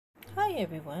Hi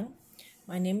everyone,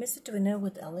 my name is Edwina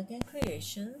with Elegant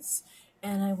Creations,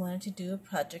 and I wanted to do a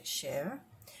project share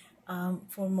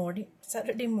for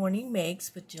Saturday morning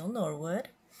makes with Jill Norwood.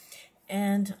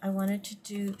 And I wanted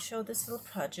to show this little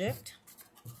project.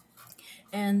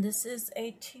 And this is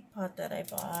a teapot that I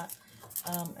bought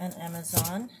on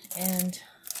Amazon, and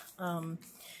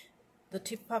the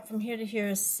teapot from here to here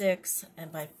is 6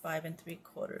 and by 5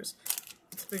 3/4.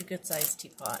 It's a pretty good sized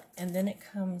teapot. And then it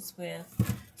comes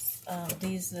with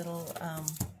these little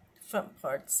front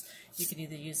parts. You could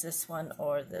either use this one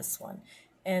or this one.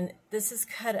 And this is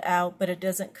cut out, but it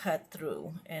doesn't cut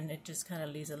through, and it just kind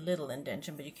of leaves a little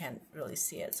indentation, but you can't really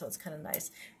see it, so it's kind of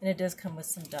nice. And it does come with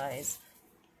some dies.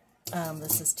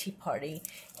 This is Tea Party,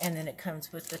 and then it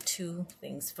comes with the two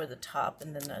things for the top,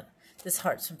 and then this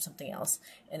heart's from something else,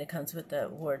 and it comes with the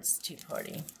words Tea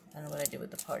Party. I don't know what I did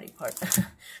with the party part.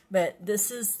 But this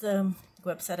is the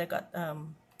website I got,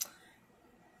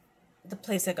 the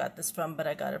place I got this from, but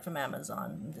I got it from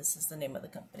Amazon. This is the name of the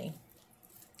company.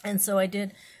 And so I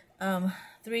did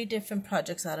 3 different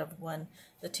projects out of one,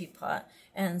 the teapot.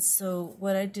 And so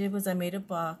what I did was I made a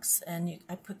box, and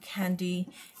I put candy,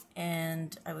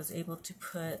 and I was able to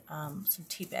put some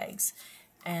tea bags.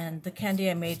 And the candy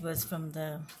I made was from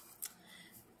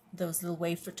those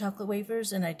little chocolate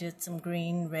wafers, and I did some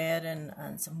green, red,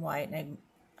 and some white, and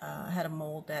I had a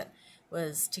mold that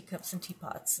was teacups and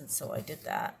teapots, and so I did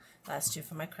that last year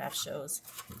for my craft shows.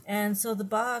 And so the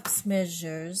box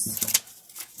measures,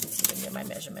 let's see if I can get my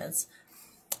measurements,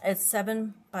 it's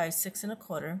 7 by 6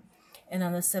 1/4, and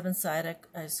on the 7 side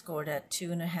I scored at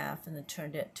 2 1/2 and then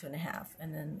turned it 2 1/2,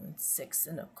 and then 6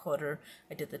 1/4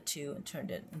 I did the 2 and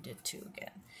turned it and did 2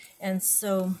 again. And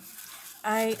so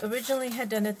I originally had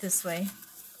done it this way,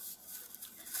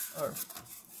 or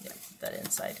yeah, that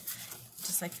inside,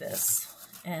 just like this,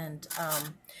 and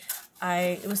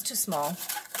it was too small.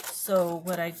 So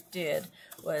what I did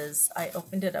was I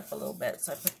opened it up a little bit.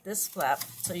 So I put this flap,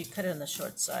 so you cut it on the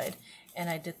short side, and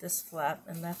I did this flap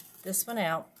and left this one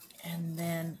out, and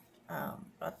then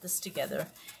brought this together,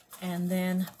 and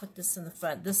then put this in the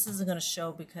front. This isn't going to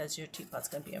show because your teapot's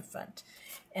going to be in front.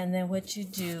 And then what you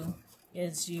do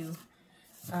is you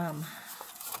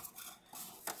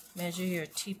measure your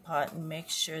teapot and make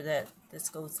sure that this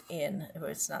goes in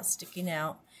where it's not sticking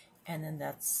out, and then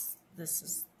this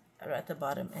is right at the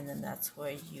bottom, and then that's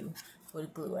where you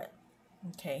would glue it.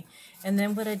 Okay, and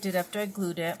then what I did after I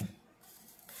glued it,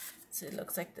 so it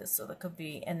looks like this, so that could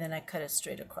be, and then I cut it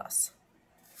straight across,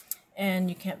 and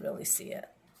you can't really see it.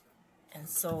 And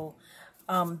so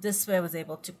this way I was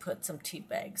able to put some tea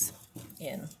bags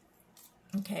in.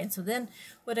 Okay, and so then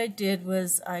what I did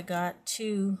was I got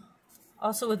 2,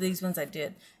 also with these ones I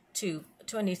did 2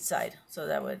 on each side, so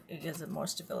that it gives it more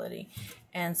stability.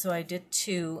 And so I did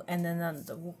 2, and then on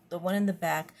the one in the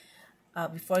back,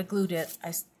 before I glued it,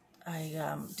 I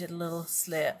did a little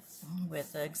slit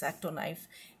with an X-Acto knife,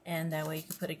 and that way you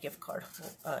could put a gift card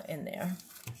in there.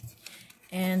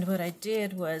 And what I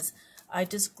did was I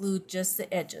just glued just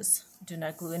the edges. Do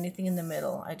not glue anything in the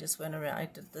middle. I just went around. I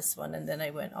did this one, and then I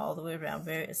went all the way around,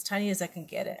 as tiny as I can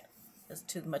get it. It's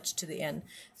too much to the end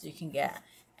so you can get.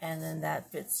 And then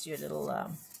that fits your little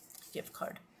gift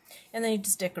card. And then you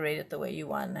just decorate it the way you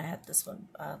want. And I had this one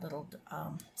little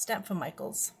stamp from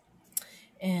Michael's.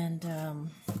 And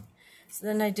so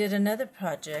then I did another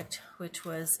project, which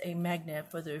was a magnet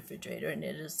for the refrigerator, and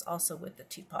it is also with the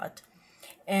teapot.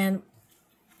 And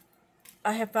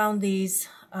I have found these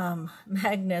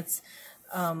magnets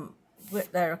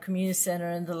that are community center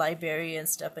and the library and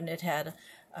stuff, and it had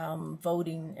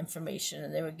voting information,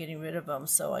 and they were getting rid of them,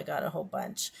 so I got a whole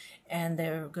bunch, and they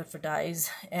were good for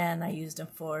dies, and I used them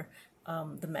for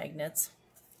the magnets.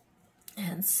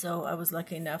 And so I was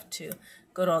lucky enough to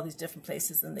go to all these different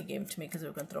places, and they gave them to me because they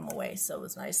were going to throw them away, so it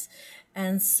was nice.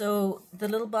 And so the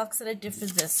little box that I did for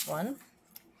this one,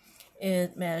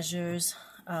 it measures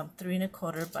 3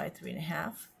 1/4 by 3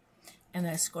 1/2, and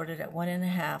I scored it at 1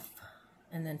 1/2,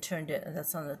 and then turned it, and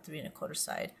that's on the 3 1/4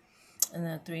 side. And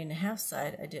then the 3 1/2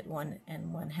 side, I did 1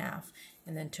 1/2,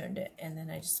 and then turned it, and then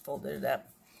I just folded it up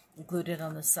and glued it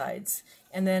on the sides.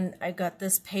 And then I got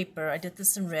this paper. I did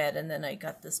this in red, and then I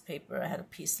got this paper. I had a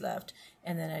piece left,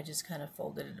 and then I just kind of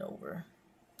folded it over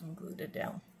and glued it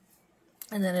down.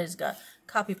 And then I just got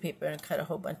copy paper and cut a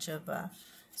whole bunch of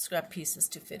scrap pieces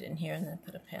to fit in here, and then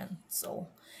put a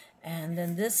pencil. And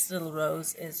then this little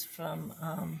rose is from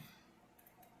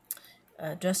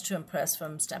Dress to Impress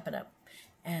from Stampin' Up.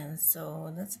 And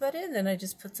so that's about it. Then I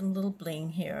just put some little bling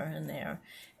here and there,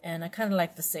 and I kind of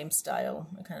like the same style.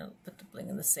 I kind of put the bling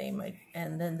in the same.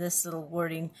 And then this little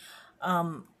wording,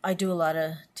 I do a lot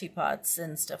of teapots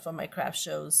and stuff on my craft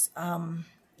shows,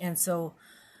 And so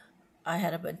I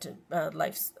had a bunch of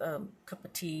life's cup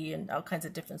of tea and all kinds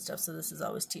of different stuff. So this is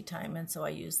always tea time. And so I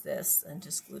used this and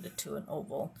just glued it to an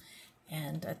oval.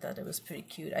 And I thought it was pretty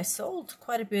cute. I sold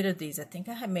quite a bit of these. I think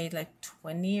I had made like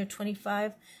 20 or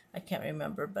 25. I can't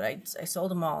remember, but I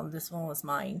sold them all. And this one was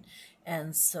mine.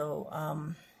 And so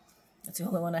it's the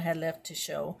only one I had left to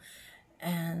show.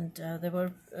 And they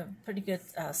were pretty good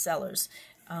sellers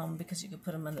because you could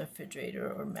put them in the refrigerator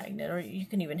or magnet, or you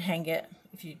can even hang it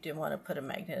if you didn't want to put a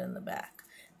magnet in the back.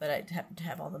 But I happened to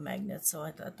have all the magnets, so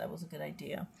I thought that was a good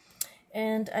idea.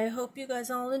 And I hope you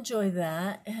guys all enjoy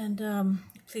that. And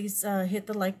please hit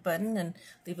the like button and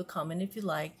leave a comment if you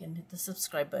like, and hit the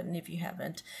subscribe button if you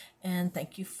haven't. And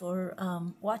thank you for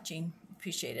watching.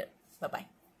 Appreciate it.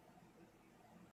 Bye-bye.